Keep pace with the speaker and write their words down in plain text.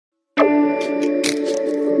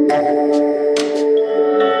Hi,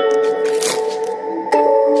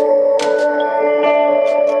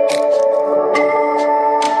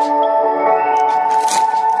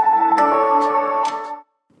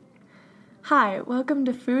 welcome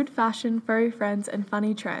to Food, Fashion, Furry Friends, and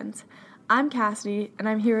Funny Trends. I'm Cassidy, and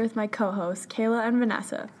I'm here with my co-hosts, Kayla and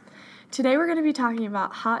Vanessa. Today we're going to be talking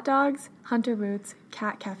about hot dogs, hunter boots,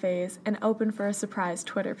 cat cafes, and open for a surprise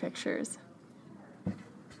Twitter pictures.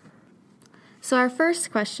 So our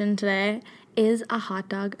first question today is a hot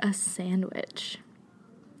dog a sandwich?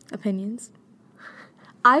 Opinions?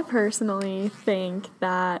 I personally think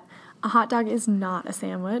that a hot dog is not a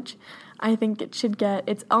sandwich. I think it should get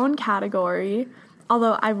its own category,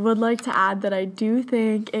 although I would like to add that I do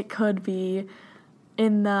think it could be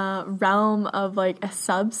in the realm of like a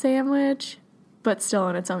sub sandwich, but still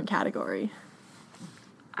in its own category.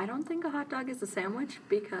 I don't think a hot dog is a sandwich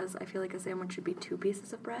because I feel like a sandwich should be 2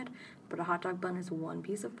 pieces of bread, but a hot dog bun is 1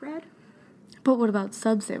 piece of bread. But what about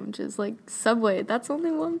sub sandwiches? Like Subway, that's only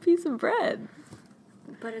 1 piece of bread.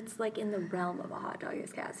 But it's like in the realm of a hot dog,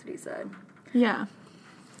 as Cassidy said. Yeah.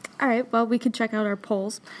 All right, well, we could check out our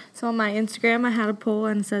polls. So on my Instagram, I had a poll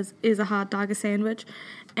and it says, is a hot dog a sandwich?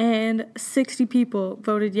 And 60 people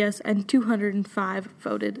voted yes and 205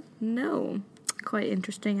 voted no. Quite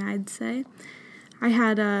interesting, I'd say. I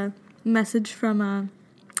had a message from a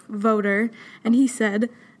voter, and he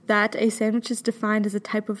said that a sandwich is defined as a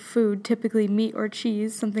type of food, typically meat or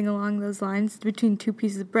cheese, something along those lines, between 2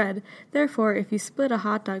 pieces of bread. Therefore, if you split a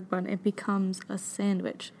hot dog bun, it becomes a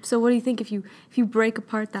sandwich. So what do you think if you break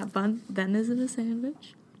apart that bun, then is it a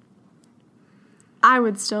sandwich? I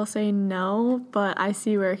would still say no, but I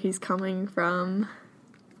see where he's coming from.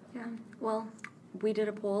 Yeah, well, we did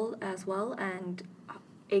a poll as well, and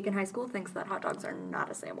Aiken High School thinks that hot dogs are not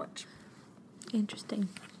a sandwich. Interesting.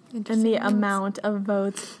 And the amount of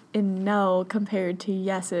votes in no compared to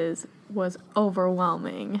yeses was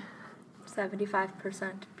overwhelming.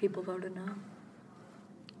 75% people voted no.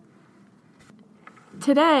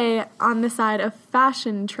 Today, on the side of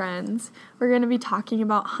fashion trends, we're going to be talking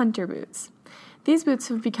about hunter boots. These boots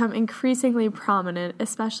have become increasingly prominent,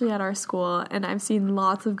 especially at our school, and I've seen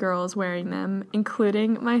lots of girls wearing them,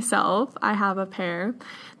 including myself. I have a pair.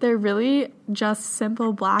 They're really just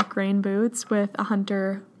simple black rain boots with a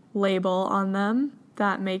hunter label on them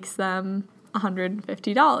that makes them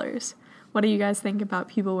 $150. What do you guys think about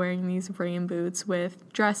people wearing these rain boots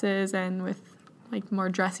with dresses and with like more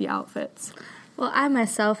dressy outfits? Well, I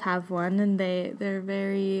myself have one, and they're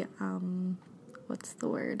very, what's the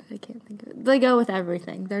word? I can't think of it. They go with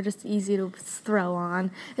everything. They're just easy to throw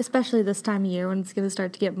on, especially this time of year when it's going to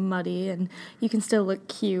start to get muddy, and you can still look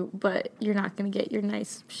cute, but you're not going to get your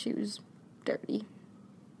nice shoes dirty.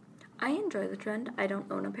 I enjoy the trend. I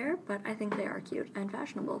don't own a pair, but I think they are cute and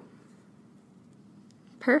fashionable.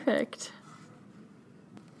 Perfect.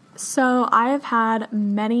 So I have had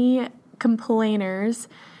many complainers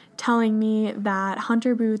telling me that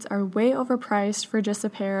hunter boots are way overpriced for just a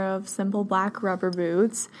pair of simple black rubber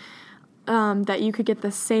boots, that you could get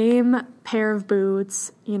the same pair of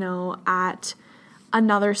boots, at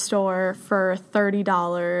another store for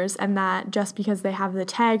 $30, and that just because they have the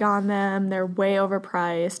tag on them, they're way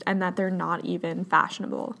overpriced, and that they're not even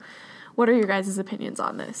fashionable. What are your guys' opinions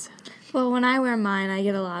on this? Well, when I wear mine, I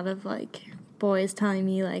get a lot of, boys telling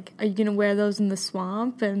me, are you going to wear those in the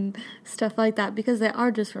swamp and stuff like that, because they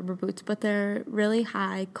are just rubber boots, but they're really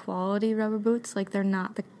high-quality rubber boots. They're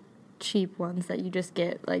not the cheap ones that you just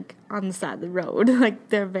get, on the side of the road.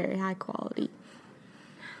 They're very high quality.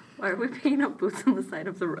 Why are we picking up boots on the side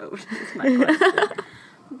of the road? Is my question.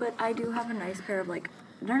 But I do have a nice pair of,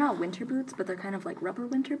 they're not winter boots, but they're kind of like rubber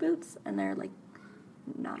winter boots, and they're,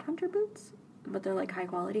 not hunter boots, but they're, high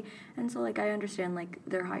quality. And so, I understand,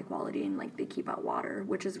 they're high quality and, they keep out water,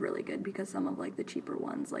 which is really good because some of, the cheaper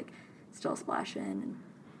ones, still splash in and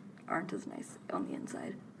aren't as nice on the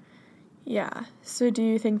inside. Yeah. So do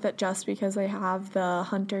you think that just because they have the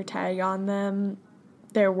hunter tag on them,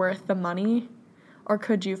 they're worth the money? Or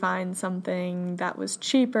could you find something that was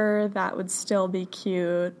cheaper, that would still be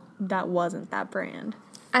cute, that wasn't that brand?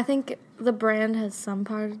 I think the brand has some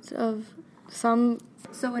parts of some...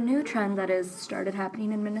 So a new trend that has started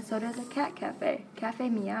happening in Minnesota is a cat cafe. Cafe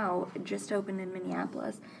Meow just opened in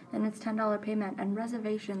Minneapolis, and it's $10 payment, and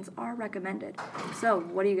reservations are recommended. So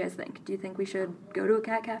what do you guys think? Do you think we should go to a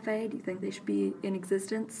cat cafe? Do you think they should be in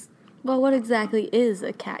existence? Well, what exactly is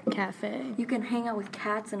a cat cafe? You can hang out with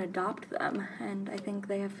cats and adopt them, and I think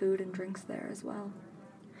they have food and drinks there as well.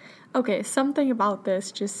 Okay, something about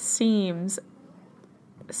this just screams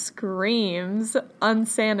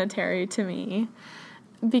unsanitary to me,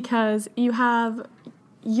 because you have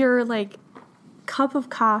your, cup of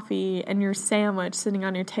coffee and your sandwich sitting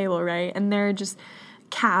on your table, right? And there are just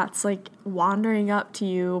cats, like, wandering up to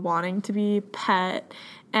you, wanting to be pet.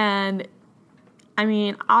 And, I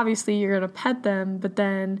mean, obviously you're going to pet them, but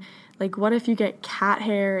then, like, what if you get cat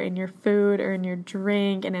hair in your food or in your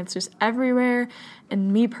drink and it's just everywhere?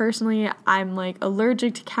 And me personally, I'm, like,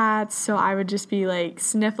 allergic to cats, so I would just be, like,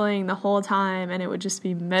 sniffling the whole time, and it would just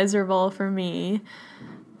be miserable for me.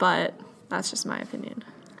 But that's just my opinion.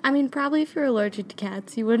 I mean, probably if you're allergic to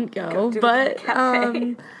cats, you wouldn't go, to but the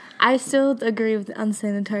cafe. I still agree with the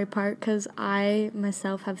unsanitary part because I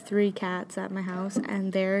myself have 3 cats at my house,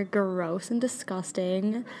 and they're gross and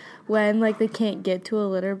disgusting. When, like, they can't get to a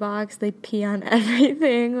litter box, they pee on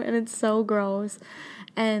everything, and it's so gross.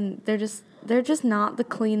 And they're just not the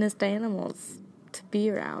cleanest animals to be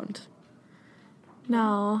around.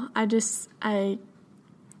 No,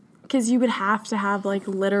 because you would have to have, like,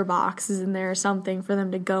 litter boxes in there or something for them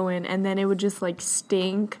to go in, and then it would just, like,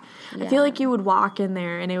 stink. Yeah. I feel like you would walk in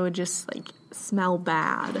there and it would just, like, smell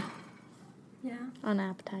bad. Yeah.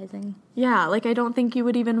 Unappetizing. Yeah, like, I don't think you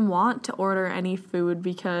would even want to order any food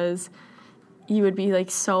because you would be, like,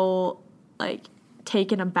 so, like,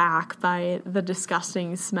 taken aback by the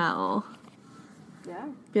disgusting smell. Yeah.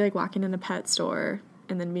 Be like walking in a pet store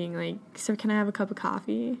and then being like, so can I have a cup of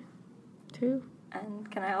coffee too? And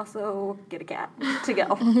can I also get a cat to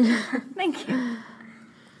go? Thank you.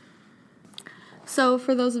 So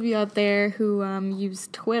for those of you out there who use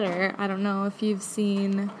Twitter, I don't know if you've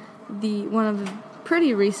seen one of the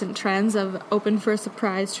pretty recent trends of open for a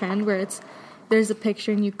surprise trend where there's a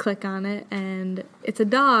picture and you click on it and it's a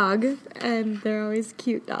dog, and they're always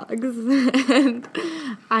cute dogs. And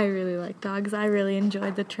I really like dogs. I really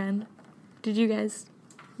enjoyed the trend. Did you guys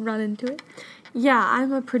run into it? Yeah,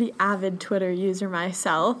 I'm a pretty avid Twitter user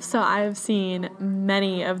myself, so I've seen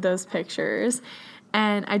many of those pictures.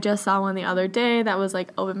 And I just saw one the other day that was,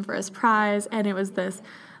 like, open for a surprise, and it was this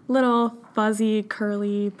little fuzzy,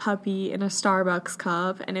 curly puppy in a Starbucks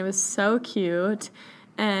cup, and it was so cute.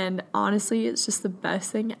 And honestly, it's just the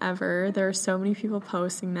best thing ever. There are so many people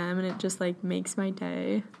posting them, and it just, like, makes my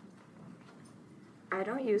day. I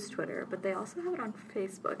don't use Twitter, but they also have it on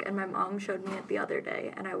Facebook, and my mom showed me it the other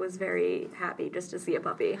day, and I was very happy just to see a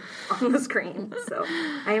puppy on the screen. So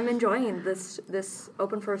I am enjoying this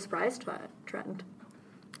open for a surprise trend.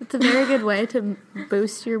 It's a very good way to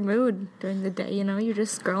boost your mood during the day. You know, you're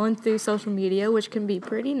just scrolling through social media, which can be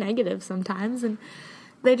pretty negative sometimes, and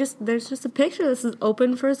there's just a picture this is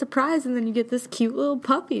open for a surprise, and then you get this cute little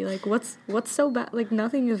puppy. Like, what's so bad? Like,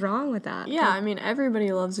 nothing is wrong with that. Yeah, I mean,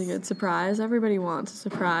 everybody loves a good surprise. Everybody wants a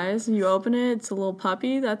surprise. You open it, it's a little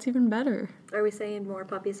puppy, that's even better. Are we saying more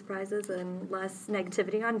puppy surprises and less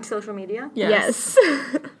negativity on social media? Yes.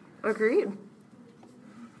 Agreed.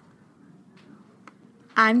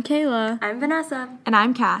 I'm Kayla. I'm Vanessa. And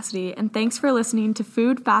I'm Cassidy, and thanks for listening to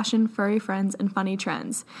Food, Fashion, Furry Friends, and Funny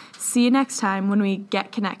Trends. See you next time when we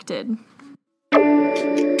get connected.